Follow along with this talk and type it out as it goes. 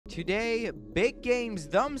Today, Big Games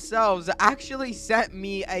themselves actually sent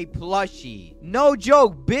me a plushie. No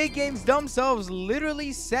joke, Big Games themselves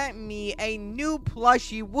literally sent me a new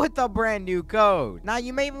plushie with a brand new code. Now,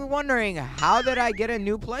 you may be wondering, how did I get a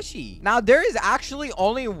new plushie? Now, there is actually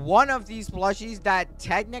only one of these plushies that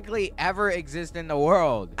technically ever exist in the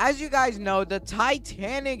world. As you guys know, the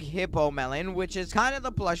Titanic Hippo Melon, which is kind of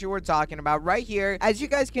the plushie we're talking about right here, as you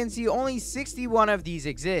guys can see, only 61 of these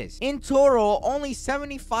exist. In total, only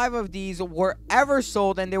 75 of these were ever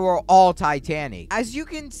sold, and they were all Titanic. As you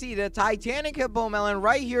can see, the Titanic Hippo Melon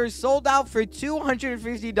right here sold out for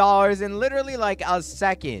 $250 in literally like a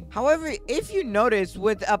second. However, if you notice,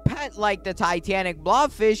 with a pet like the Titanic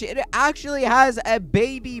blobfish, it actually has a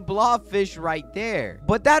baby blobfish right there.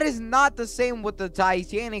 But that is not the same with the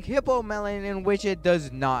Titanic Hippo Melon, in which it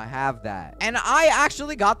does not have that. And I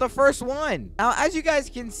actually got the first one. Now, as you guys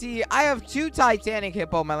can see, I have two Titanic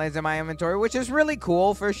Hippo Melons in my inventory, which is really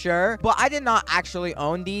cool for sure, but I did not actually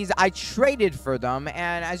own these. I traded for them,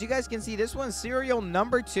 and as you guys can see, this one's serial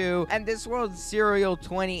number 2 and this one's serial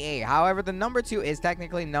 28. However, the number 2 is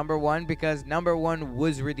technically number 1 because number 1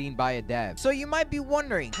 was redeemed by a dev. So you might be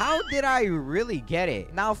wondering, how did I really get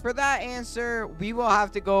it? Now, for that answer, we will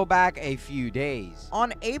have to go back a few days.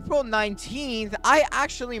 On April 19th, I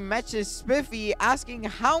actually messaged Spiffy asking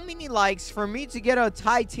how many likes for me to get a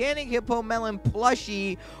Titanic Hippo Melon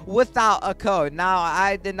plushie without a code. Now,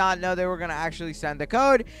 I did not know they were gonna actually send the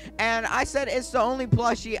code, and I said it's the only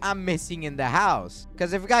plushie I'm missing in the house.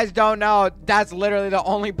 Because if you guys don't know, that's literally the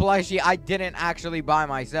only plushie I didn't actually buy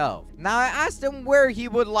myself. Now, I asked him where he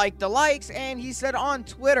would like the likes, and he said on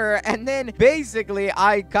Twitter, and then basically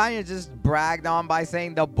I kind of just bragged on by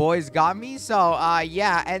saying the boys got me. So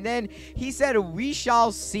yeah, and then he said we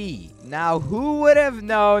shall see. Now, who would have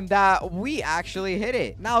known that we actually hit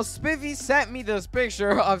it? Now, Spiffy sent me this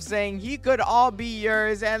picture of saying he could all be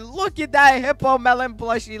yours, and look at that Hippo Melon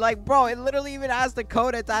plushie. Like, bro, it literally even has the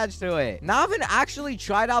code attached to it. Now, I haven't actually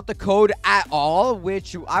tried out the code at all,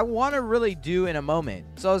 which I want to really do in a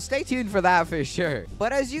moment, so stay tuned for that for sure.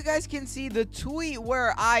 But as you guys can see, the tweet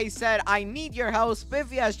where I said I need your help,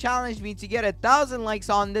 Spiffy has challenged me to get 1,000 likes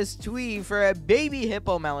on this tweet for a baby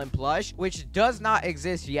Hippo Melon plush, which does not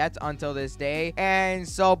exist yet until this day. And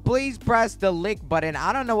so please press the like button.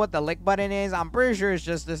 I don't know what the like button is. I'm pretty sure it's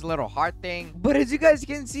just this little heart thing, but as you guys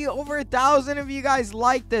can see, over 1,000 of you guys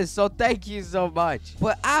like this, so thank you so much.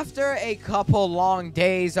 But after a couple long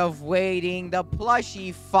days of waiting, the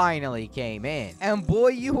plushie finally came in, and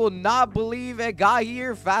boy, you will not believe it got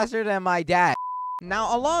here faster than my dad.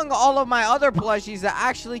 Now, along all of my other plushies that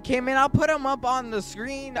actually came in, I'll put them up on the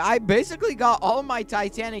screen. I basically got all of my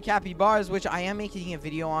Titanic capybaras, which I am making a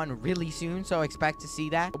video on really soon, so expect to see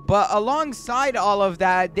that. But alongside all of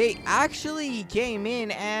that, they actually came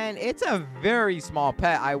in, and it's a very small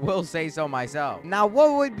pet, I will say so myself. Now,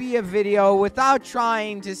 what would be a video without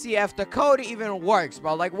trying to see if the code even works,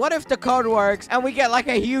 bro? Like, what if the code works and we get like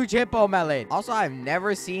a huge Hippo Melon? Also, I've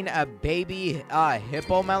never seen a baby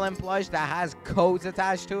Hippo Melon plush that has code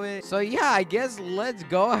attached to it. So yeah, I guess let's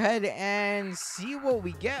go ahead and see what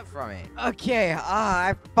we get from it. Okay,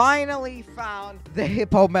 I finally found the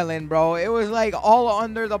Hippo Melon, bro. It was like all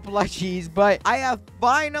under the plushies, but I have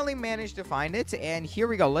finally managed to find it, and here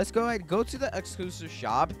we go. Let's go ahead, go to the exclusive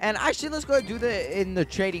shop, and actually let's go ahead and do in the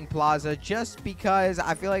trading plaza, just because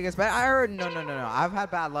I feel like it's better. I heard no, I've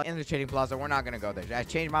had bad luck in the trading plaza. We're not gonna go there. I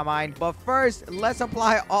changed my mind. But first, let's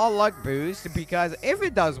apply all luck boost, because if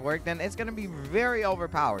it does work, then it's gonna be very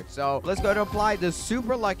overpowered. So let's go to apply the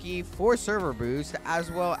super lucky for server boost, as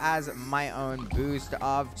well as my own boost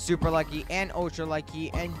of super lucky and ultra lucky.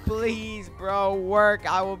 And please, bro,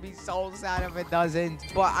 work. I will be so sad if it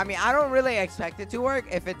doesn't, but I mean, I don't really expect it to work.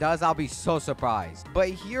 If it does, I'll be so surprised. But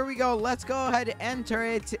here we go. Let's go ahead and enter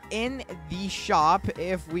it in the shop.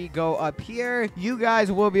 If we go up here, you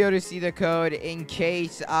guys will be able to see the code in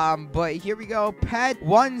case. But here we go. Pet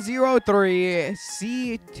 103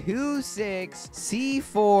 C26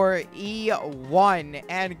 C4E1.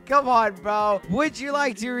 And come on, bro, would you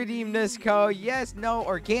like to redeem this code? Yes, no,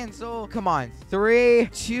 or cancel? Come on, 3,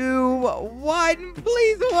 2, 1,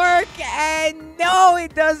 please work. And no,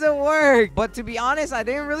 it doesn't work. But to be honest, I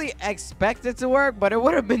didn't really expect it to work, but it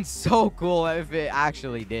would have been so cool if it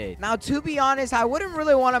actually did. Now, to be honest, I wouldn't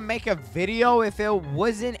really want to make a video if it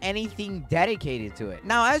wasn't anything dedicated to it.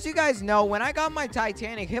 Now, as you guys know, when I got my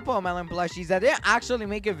Titanic Hippo Melon plushies, I didn't actually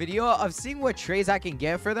make a video of seeing what trades I can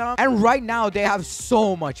get for them. And right now, they have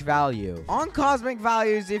so much value. On cosmic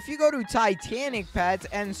values, if you go to Titanic pets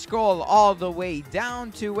and scroll all the way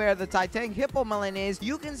down to where the Titanic hippo melon is,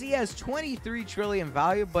 you can see it has 23 trillion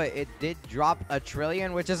value, but it did drop a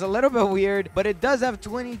trillion, which is a little bit weird, but it does have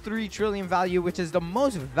 23 trillion value, which is the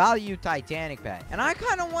most valued Titanic pet. And I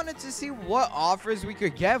kind of wanted to see what offers we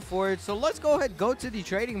could get for it, so let's go ahead, go to the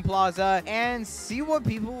trading plaza and see what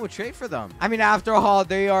people will trade for them. I mean, after all,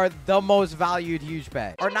 they are the most valued huge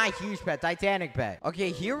pet, or not huge pet, Titanic pet.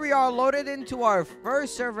 Okay, here we are loaded into our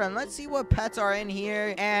first server, and let's see what pets are in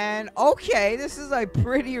here. And okay, this is a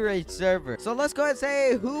pretty rich server, so let's go ahead and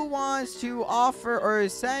say who wants to offer or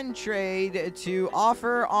send trade to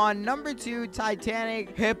offer on number 2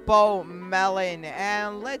 Titanic hippo melon,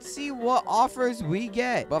 and let's see what offers we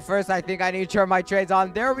get. But first, I think I need to turn my trades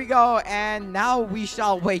on. There we go, and now we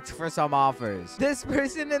shall wait for some offers. This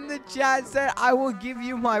person in the chat said, I will give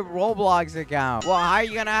you my Roblox account. Well, how are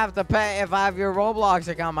you gonna have to pay if I have your Roblox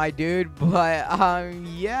account, my dude? But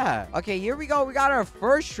yeah. Okay, here we go. We got our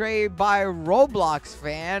first trade by Roblox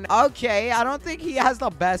fan. Okay, I don't think he has the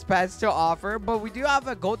best pets to offer, but we do have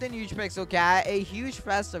a golden huge pixel cat, a huge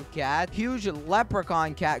festive cat, huge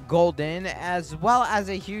leprechaun cat golden, as well as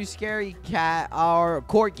a huge scary cat or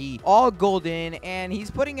corgi, all golden. And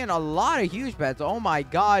he's putting in a lot of huge pets. Oh my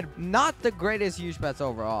god, not the greatest huge pets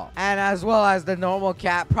overall. And as well as the normal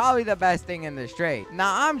cat, probably the best thing in this trade.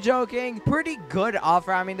 Now, I'm joking. Pretty good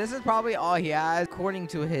offer. I mean, this is probably all he has according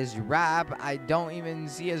to his wrap. I don't even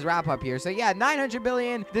see his wrap up here. So yeah, 900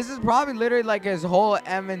 billion. This is probably literally like his whole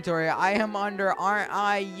inventory. I am under, aren't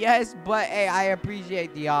I? Yes, but hey, I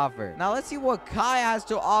appreciate the offer. Now let's see what Kai has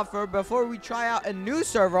to offer before we try out a new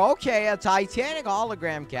server. Okay, a Titanic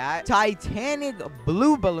hologram cat, Titanic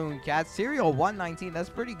blue balloon cat, serial 119. That's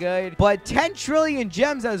pretty good, but 10 trillion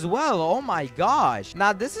gems as well. Oh my gosh.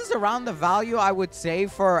 Now this is around the value I would say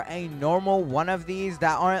for a normal one of these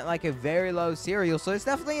that aren't like a very low serial, so it's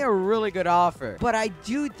definitely a really good offer. But I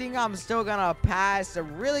do think I'm still gonna pass. A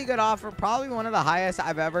really good offer, probably one of the highest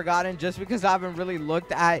I've ever gotten, just because I haven't really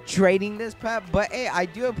looked at trading this pet. But hey, I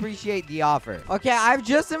do appreciate the offer. Okay, I've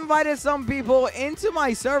just invited some people into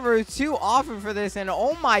my server to offer for this, and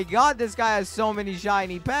oh my god, this guy has so many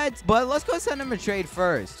shiny pets. But let's go send him a trade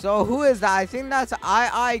first. So who is that? I think that's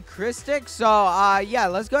Christic. So yeah,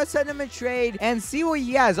 let's go send him a trade and see what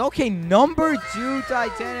he has. Okay, number 2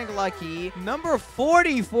 Titanic lucky, number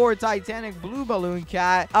 44 Titanic blue balloon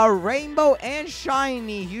cat, a rainbow and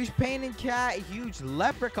shiny huge painted cat, huge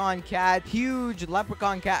leprechaun cat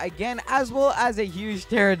again, as well as a huge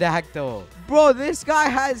pterodactyl. Bro, this guy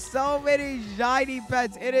has so many shiny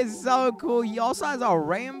pets. It is so cool. He also has a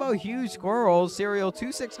rainbow huge squirrel, serial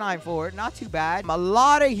 2694. Not too bad. A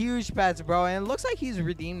lot of huge pets, bro. And it looks like he's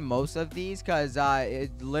redeemed most of these because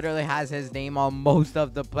it literally has his name on most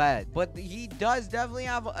of the pets. But he does definitely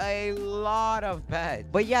have a lot of pets.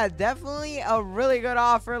 But yeah, definitely a really good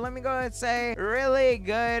offer. Let me go ahead and say really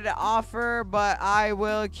good offer, but I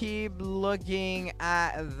will keep looking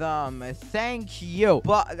at them. Thank you.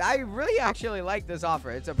 But I really actually like this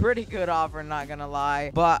offer. It's a pretty good offer, not gonna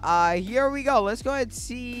lie. But here we go. Let's go ahead and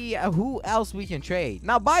see who else we can trade.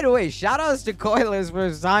 Now, by the way, shout outs to Coilus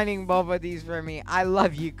for signing both of these for me. I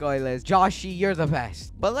love you, Coilus. Joshy, you're the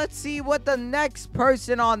best. But let's see what the next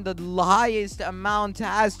person on the highest amount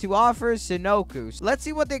has to offer. Sunoku. Let's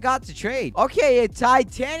see what they got to trade. Okay, a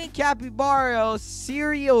Titanic Capybara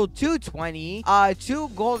serial 220, 2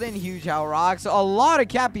 golden huge hell rocks, a lot of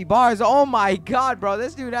capybaras. Oh my god, bro,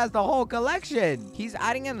 this dude has the whole collection. He's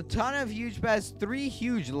adding in a ton of huge pets, 3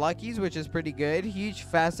 huge luckies, which is pretty good, huge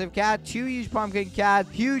festive cat, 2 huge pumpkin cat,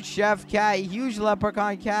 huge chef cat, huge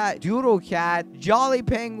leprechaun cat, doodle cat, jolly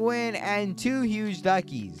penguin, and 2 huge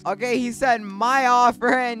duckies. Okay, he said my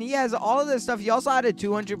offer, and he has all of this stuff. He also added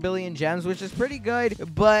 200 billion gems, which is pretty good,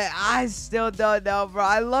 but I still don't know, bro.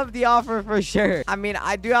 I love the offer for sure. I mean,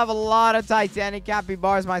 I do have a lot of Titanic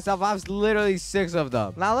capybaras myself. I have literally 6 of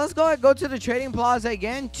them. Now let's go to the trading plaza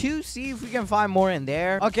again to see if we can find more in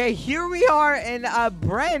there. Okay, here we are in a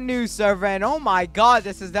brand new server, and oh my god,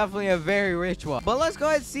 this is definitely a very rich one. But let's go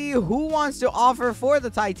ahead and see who wants to offer for the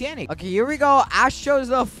Titanic. Okay, here we go. Astro's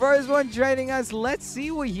the first one trading us. Let's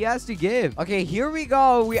see what he has to give. Okay, here we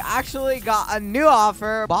go. We actually got a new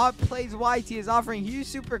offer. Bob Plays YT is offering huge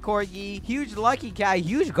super corgi, huge lucky cat,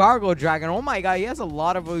 huge gargoyle dragon. Oh my god, he has a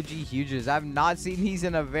lot of OG huges. I've not seen these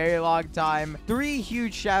in a very long time. 3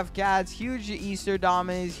 huge chef cats, huge Easter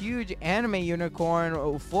Dominus, huge anime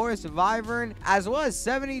unicorn for Survivor, as well as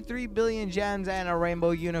 73 billion gems and a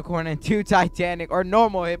rainbow unicorn and 2 Titanic or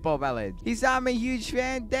normal hippo village. He said, I'm a huge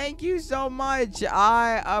fan. Thank you so much.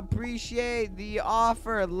 I appreciate the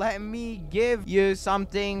offer. Let me give you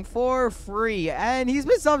something for free. And he's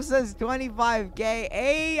been sub since 25k.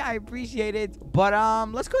 Hey, I appreciate it. But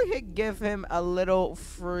let's go ahead and give him a little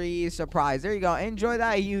free surprise. There you go. Enjoy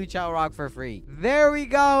that huge outrock for free. There we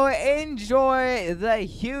go. Enjoy the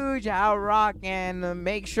huge outrock and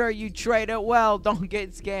make sure you trade it well. Don't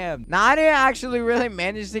get scammed. Now, I didn't actually really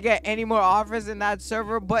manage to get any more offers in that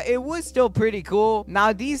server, but it was still pretty cool.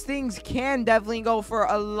 Now, these things can definitely go for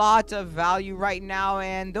a lot of value right now,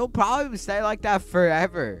 and they'll probably stay like that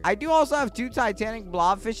forever. I do also have 2 Titanic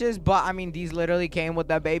blobfishes, but I mean, these literally came with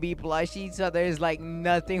the baby plushie, so there's like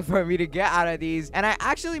nothing for me to get out of these, and I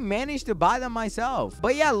actually managed to buy them myself.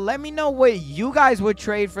 But yeah, let me know what you guys would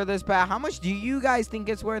trade for this pack. How much do you guys think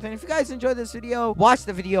it's worth? And if you guys enjoyed this video, watch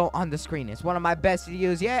the video on the screen. It's one of my best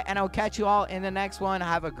videos yet, and I'll catch you all in the next one.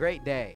 Have a great day.